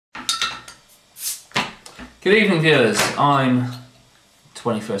Good evening, viewers. I'm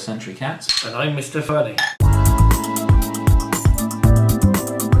 21st Century Cat. And I'm Mr. Funny.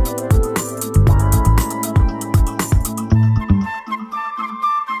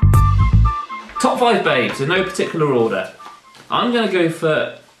 Top 5 babes in no particular order. I'm going to go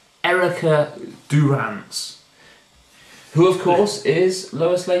for Erica Durance, who of course is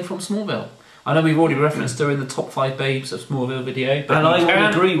Lois Lane from Smallville. I know we've already referenced her in the top 5 babes of Smallville video, but and I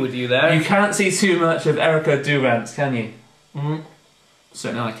would agree with you there. You can't see too much of Erica Durance, can you? Mm.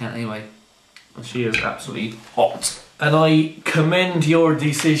 Certainly I can't anyway. She is absolutely hot. And I commend your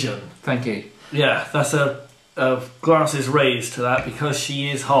decision. Thank you. Yeah, that's a glasses raised to that because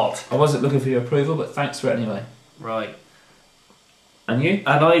she is hot. I wasn't looking for your approval, but thanks for it anyway. Right. And you?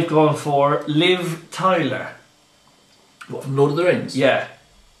 And I've gone for Liv Tyler. What, from Lord of the Rings? Yeah.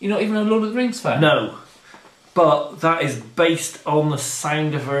 You're not even a Lord of the Rings fan? No. But that is based on the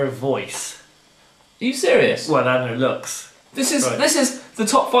sound of her voice. Are you serious? Well, and her looks. This is the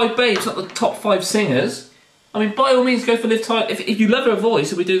top 5 babes, not the top 5 singers. I mean, by all means, go for Liv Tyler. If you love her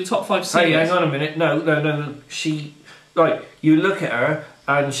voice, we do the top 5 singers. Hey, hang on a minute. No. She, like, you look at her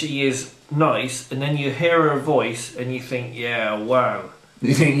and she is nice, and then you hear her voice and you think, yeah, wow.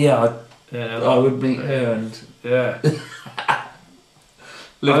 You think, yeah, Yeah, I would meet her and... Yeah.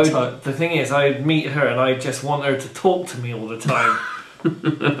 The thing is, I'd meet her and I'd just want her to talk to me all the time.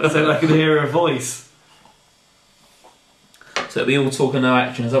 So I could hear her voice. So it'll be all talk and no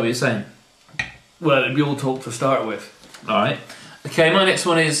action, is that what you're saying? Well, it'd be all talk to start with. Alright. Okay, my next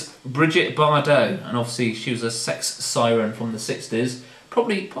one is Brigitte Bardot, and obviously she was a sex siren from the 60s,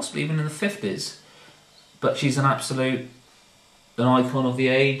 possibly even in the 50s. But she's an icon of the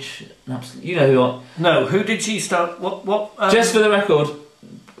age. You know who I... No, who did she start? What? Just for the record,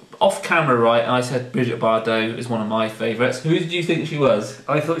 off camera, right, I said Brigitte Bardot is one of my favourites. Who did you think she was?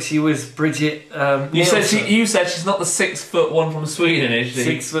 I thought she was Brigitte. You said she's not the 6'1" from Sweden, is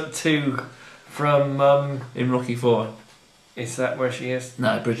she? 6'2" from in Rocky 4. Is that where she is?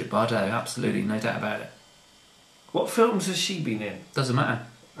 No, Brigitte Bardot, absolutely, no doubt about it. What films has she been in? Doesn't matter.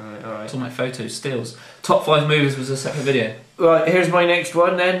 Alright. Talking about photos, stills. Top 5 movies was a separate video. Right, here's my next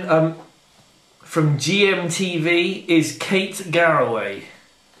one then. From GMTV is Kate Garraway.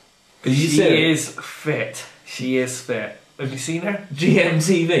 She is fit. She is fit. Have you seen her?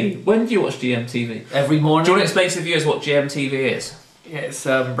 GMTV? When do you watch GMTV? Every morning. Do you want to explain to the viewers what GMTV is? Yeah, it's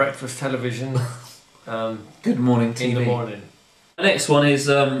breakfast television. Good morning TV. In the morning. The next one is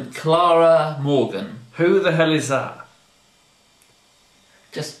Clara Morgan. Who the hell is that?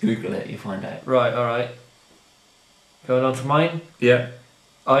 Just Google it, you find out. Right, alright. Going on to mine? Yeah.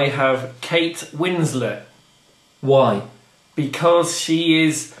 I have Kate Winslet. Why? Because she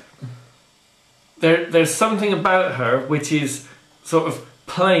is... There's something about her which is sort of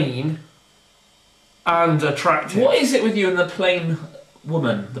plain and attractive. What is it with you and the plain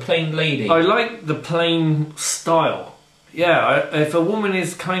woman, the plain lady? I like the plain style. Yeah, if a woman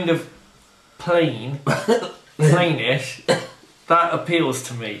is kind of plain, plainish, that appeals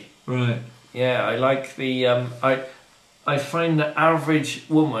to me. Right. Yeah, I like the... I find the average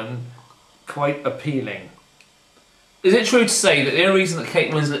woman quite appealing. Is it true to say that the only reason that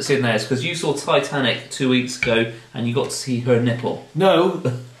Kate Winslet's in there is because you saw Titanic 2 weeks ago and you got to see her nipple? No,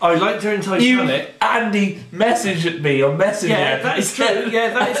 I liked her in Titanic. Andy messaged me on Messenger. Yeah, that is true. Yeah,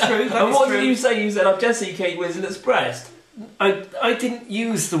 that is true. And what did you say? You said, I've just seen Kate Winslet's breast. I didn't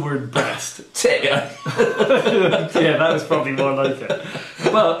use the word breast. Tit. Yeah, that was probably more like it.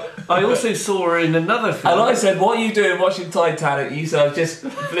 But I also saw her in another film. And I said, what are you doing watching Titanic? You said, just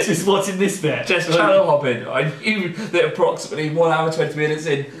watching this bit. Just channel hopping. I knew that approximately 1 hour 20 minutes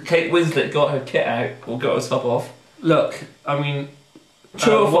in, Kate Winslet got her kit out, or got her top off. Look, I mean...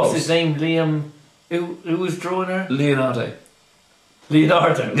 True or false? What's his name? Liam... Who was drawing her? Leonardo.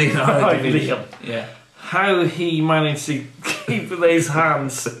 Leonardo. Right, Liam. Yeah. How he managed to keep those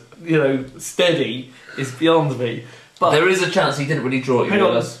hands, you know, steady is beyond me. But there is a chance he didn't really draw it, you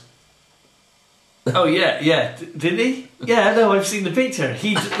realise. Oh yeah. Did he? Yeah, no, I've seen the picture.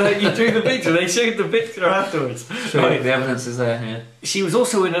 You drew the picture. They showed the picture afterwards. True, right. The evidence is there. Yeah. She was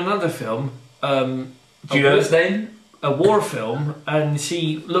also in another film. Do you know his name? A war film, and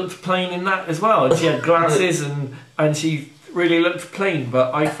she looked plain in that as well. And she had glasses, and she really looked plain.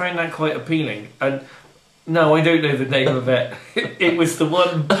 But I found that quite appealing. And no, I don't know the name of it. It was the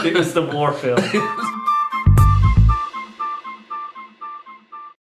one. It was the war film.